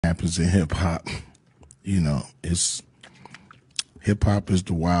happens in hip hop. It's hip hop is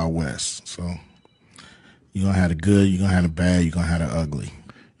the Wild West. So you're gonna have the good, you're gonna have the bad, you're gonna have the ugly.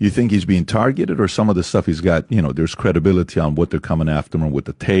 You think he's being targeted, or some of the stuff he's got, there's credibility on what they're coming after him with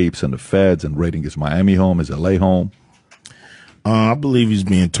the tapes and the feds and raiding his Miami home, his LA home? I believe he's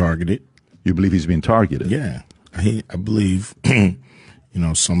being targeted. You believe he's being targeted? Yeah. I believe,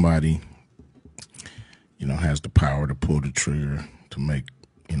 somebody, has the power to pull the trigger to make,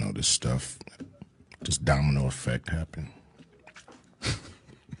 this stuff, this domino effect happen.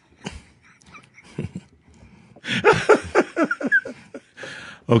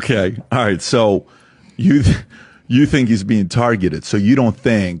 Okay. All right. So you think he's being targeted. So you don't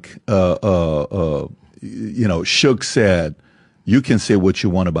think, Suge said, you can say what you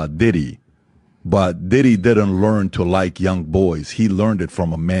want about Diddy, but Diddy didn't learn to like young boys. He learned it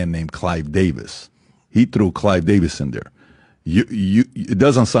from a man named Clive Davis. He threw Clive Davis in there. It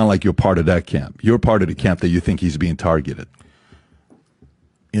doesn't sound like you're part of that camp. You're part of the camp that you think he's being targeted.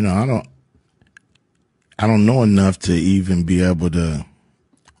 I don't know enough to even be able to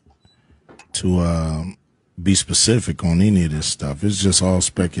be specific on any of this stuff. It's just all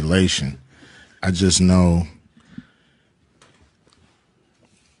speculation. I just know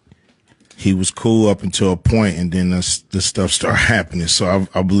he was cool up until a point, and then this stuff started happening. So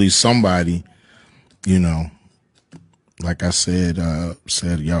I believe somebody, like I said,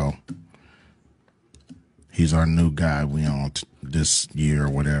 yo, he's our new guy. We on this year or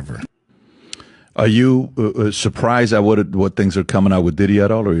whatever. Are you surprised at what things are coming out with Diddy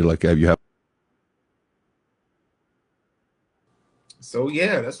at all, or you like have you have? So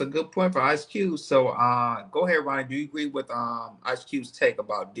yeah, that's a good point for Ice Cube. So go ahead, Ronnie. Do you agree with Ice Cube's take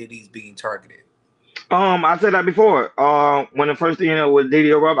about Diddy's being targeted? I said that before. When the first thing with Diddy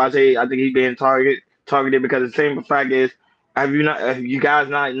erupt, I think he's being targeted because the same fact is, have you guys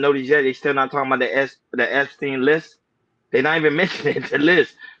not noticed yet? They still not talking about the Epstein list. They're not even mentioning the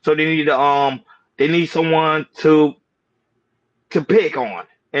list. So they need someone to pick on,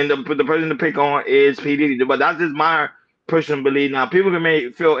 and the person to pick on is P Diddy. But that's just my personal belief. Now, people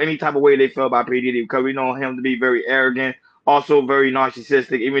can feel any type of way they feel about P Diddy because we know him to be very arrogant, also very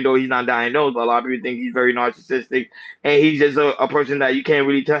narcissistic. Even though he's not diagnosed, but a lot of people think he's very narcissistic, and he's just a person that you can't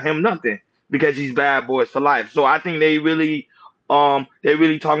really tell him nothing because he's bad boys for life. So I think they're really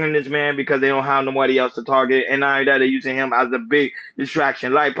targeting this man because they don't have nobody else to target, and not only that, they're using him as a big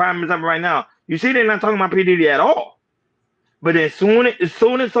distraction. Like prime example right now, you see they're not talking about P Diddy at all, but as soon as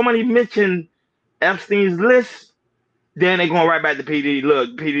somebody mentioned Epstein's list, then they're going right back to P Diddy.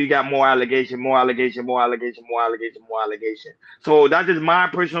 Look, P Diddy got more allegation. So that's just my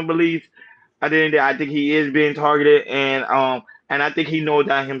personal belief. At the end of the day, I think he is being targeted, and I think he knows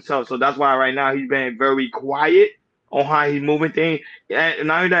that himself. So that's why right now he's been very quiet on how he's moving things. And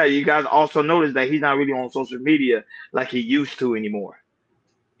not only that, you guys also notice that he's not really on social media like he used to anymore.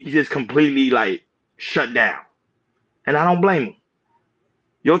 He's just completely like shut down, and I don't blame him.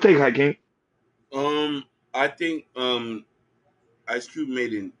 Your take, Hakeem? I think Ice Cube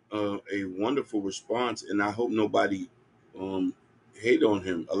made a wonderful response, and I hope nobody hate on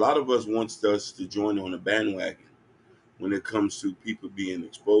him. A lot of us wants us to join on a bandwagon when it comes to people being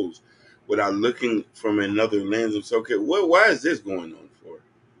exposed, without looking from another lens and say, okay, why is this going on for?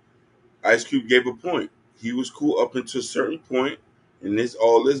 Ice Cube gave a point. He was cool up until a certain point, and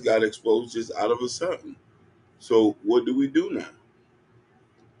all this got exposed just out of a sudden. So what do we do now?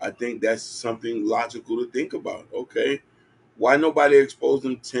 I think that's something logical to think about. Okay, why nobody exposed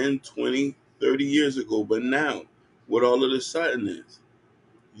him 10, 20, 30 years ago, but now, what all of a sudden is?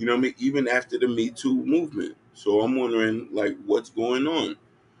 You know what I mean? Even after the Me Too movement. So I'm wondering, like, what's going on?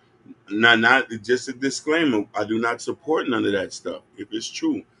 Not just a disclaimer, I do not support none of that stuff, if it's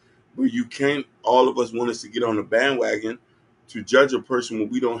true. But you can't, all of us want us to get on the bandwagon to judge a person when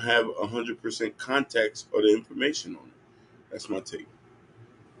we don't have 100% context or the information on it. That's my take.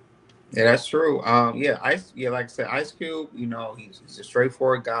 Yeah, that's true. Like I said, Ice Cube, he's a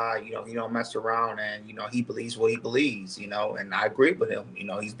straightforward guy. He don't mess around, and he believes what he believes. And I agree with him.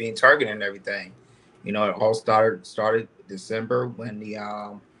 He's being targeted and everything. It all started December when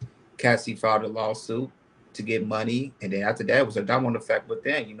the Cassie filed a lawsuit to get money, and then after that it was a domino effect. But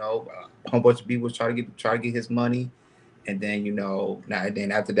then a whole bunch of people was trying to get his money, and then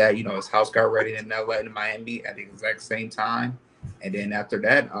then after that his house got ready in LA and Miami at the exact same time. And then after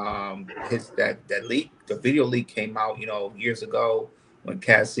that, that leak, the video leak came out, years ago when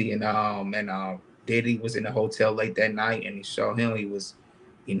Cassie and Diddy was in the hotel late that night, and he showed him he was,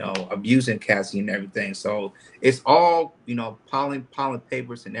 abusing Cassie and everything. So it's all, piling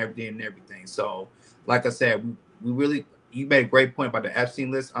papers and everything. So, like I said, we really, you made a great point about the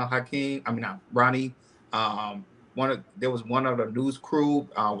Epstein list, Hakeem. I mean, not Ronnie. There was one of the news crew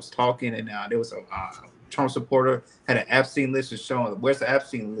was talking, and there was a Trump supporter had an Epstein list showing where's the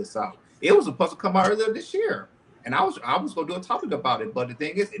Epstein list out. It was supposed to come out earlier this year, and I was going to do a topic about it, but the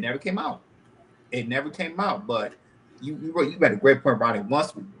thing is, it never came out. It never came out, but you made a great point, Ronnie.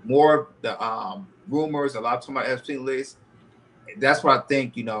 Once more of the rumors, a lot of talking about Epstein list, that's what I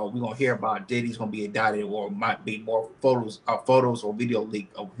think. We're gonna hear about Diddy's gonna be indicted, or might be more photos or video leak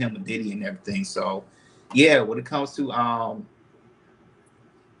of him and Diddy and everything. So, yeah, when it comes to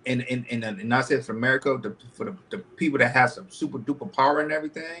in the United States of America, for the people that have some super duper power and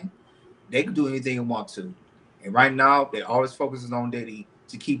everything, they can do anything they want to. And right now, they're always focusing on Diddy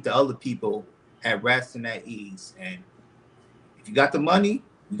to keep the other people at rest and at ease. And if you got the money,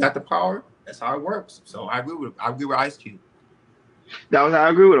 you got the power. That's how it works. So I agree with Ice Cube. I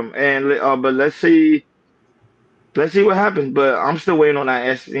agree with him. And but let's see what happens. But I'm still waiting on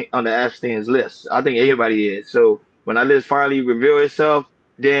on the Epstein's list. I think everybody is. So when that list finally reveal itself,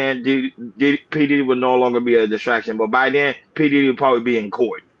 then P Diddy will no longer be a distraction. But by then, P Diddy will probably be in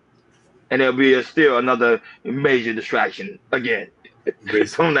court, and there'll be still another major distraction again from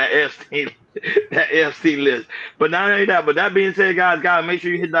Basically. that Epstein that Epstein list. But not only that, but that being said, guys, make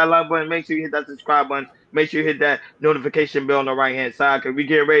sure you hit that like button, make sure you hit that subscribe button, make sure you hit that notification bell on the right hand side because we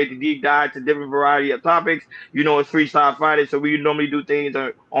get ready to deep dive to different variety of topics. It's Freestyle Friday, so we normally do things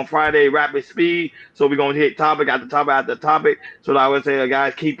on Friday rapid speed. So we're gonna hit topic after topic after topic. So I would say,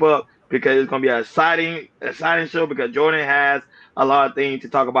 guys, keep up because it's gonna be an exciting show because Jordan has a lot of things to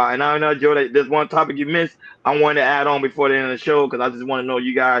talk about. And I know, Jordan, there's one topic you missed. I wanted to add on before the end of the show because I just want to know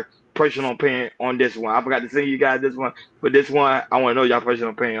you guys' personal opinion on this one. I forgot to send you guys this one, but this one I want to know y'all personal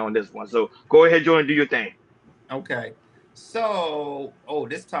opinion on this one. So go ahead, Jordan, do your thing. Okay. So,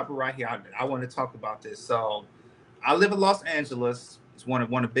 this topic right here, I want to talk about this. So, I live in Los Angeles. It's one of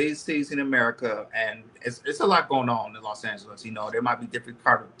the biggest cities in America, and it's a lot going on in Los Angeles. There might be different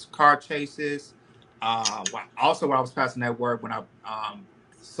car chases. Also, when I was passing that word, when I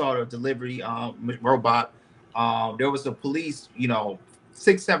saw the delivery robot, there was a police.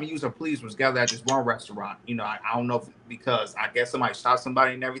 6, 7 users of police was gathered at this one restaurant. I don't know because I guess somebody shot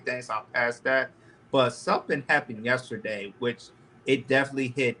somebody and everything, so I passed that. But something happened yesterday, which it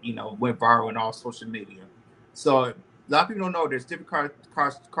definitely hit. Went viral on all social media. So a lot of people don't know there's different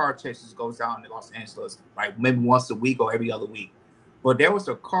car chases goes down in Los Angeles, like maybe once a week or every other week. But there was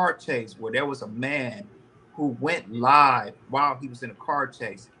a car chase where there was a man who went live while he was in a car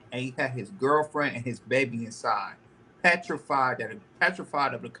chase, and he had his girlfriend and his baby inside, petrified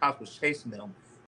of the cops was chasing them,